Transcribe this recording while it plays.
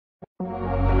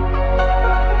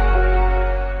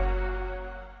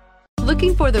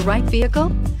Looking for the right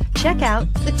vehicle? Check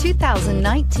out the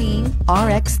 2019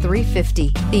 RX 350.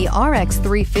 The RX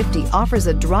 350 offers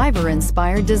a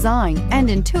driver-inspired design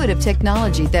and intuitive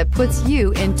technology that puts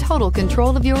you in total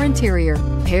control of your interior.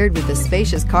 Paired with a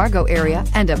spacious cargo area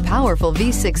and a powerful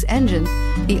V6 engine,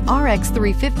 the RX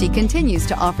 350 continues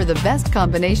to offer the best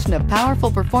combination of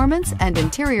powerful performance and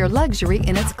interior luxury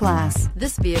in its class.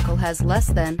 This vehicle has less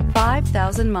than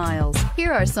 5,000 miles.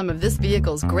 Here are some of this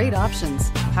vehicle's great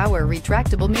options: power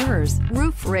retractable mirrors,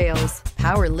 roof rails,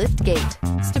 power lift gate,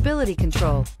 stability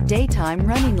control, daytime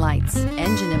running lights,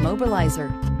 engine immobilizer,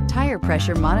 tire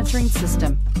pressure monitoring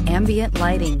system, ambient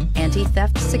lighting,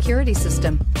 anti-theft security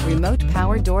system, remote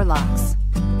power door locks.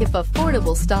 If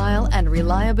affordable style and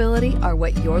reliability are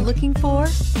what you're looking for,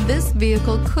 this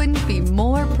vehicle couldn't be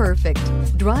more perfect.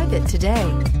 Drive it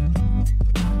today.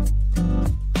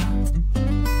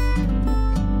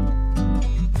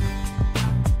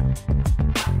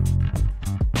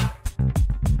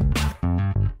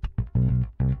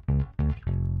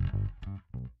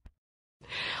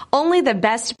 Only the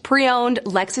best pre-owned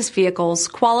Lexus vehicles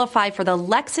qualify for the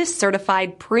Lexus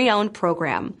Certified Pre-Owned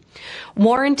program.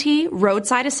 Warranty,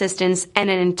 roadside assistance, and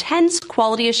an intense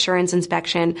quality assurance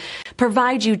inspection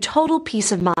provide you total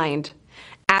peace of mind.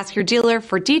 Ask your dealer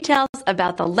for details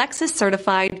about the Lexus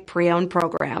Certified Pre-Owned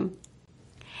program.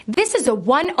 This is a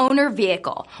one-owner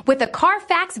vehicle with a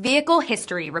Carfax Vehicle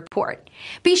History Report.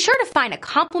 Be sure to find a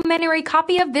complimentary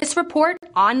copy of this report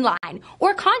online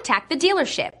or contact the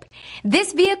dealership.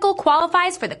 This vehicle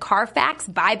qualifies for the Carfax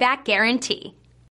Buyback Guarantee.